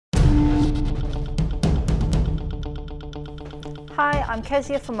Hi, I'm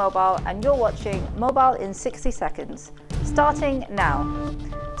Kezia from Mobile and you're watching Mobile in 60 Seconds. Starting now.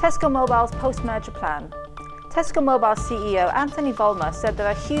 Tesco Mobile's post-merger plan. Tesco Mobile CEO Anthony Vollmer said there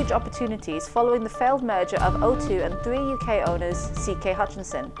are huge opportunities following the failed merger of O2 and 3 UK owners CK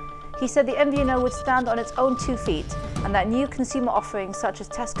Hutchinson. He said the MVNO would stand on its own 2 feet and that new consumer offerings such as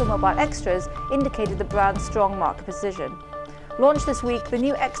Tesco Mobile Extras indicated the brand's strong market position. Launched this week, the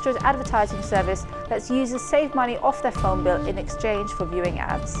new Extras advertising service lets users save money off their phone bill in exchange for viewing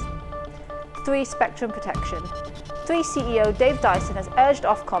ads. 3. Spectrum protection. 3 CEO Dave Dyson has urged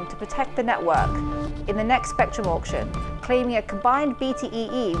Ofcom to protect the network in the next spectrum auction, claiming a combined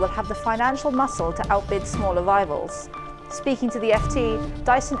BT-EE will have the financial muscle to outbid smaller rivals. Speaking to the FT,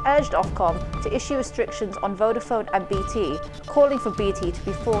 Dyson urged Ofcom to issue restrictions on Vodafone and BT, calling for BT to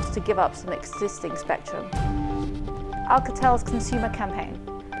be forced to give up some existing spectrum. Alcatel's consumer campaign.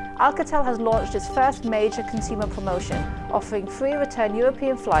 Alcatel has launched its first major consumer promotion, offering free return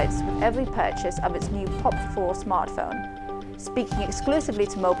European flights with every purchase of its new POP4 smartphone. Speaking exclusively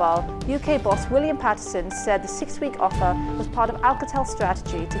to Mobile, UK boss William Patterson said the 6-week offer was part of Alcatel's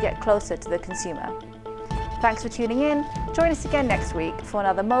strategy to get closer to the consumer. Thanks for tuning in. Join us again next week for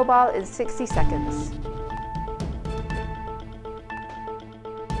another Mobile in 60 Seconds.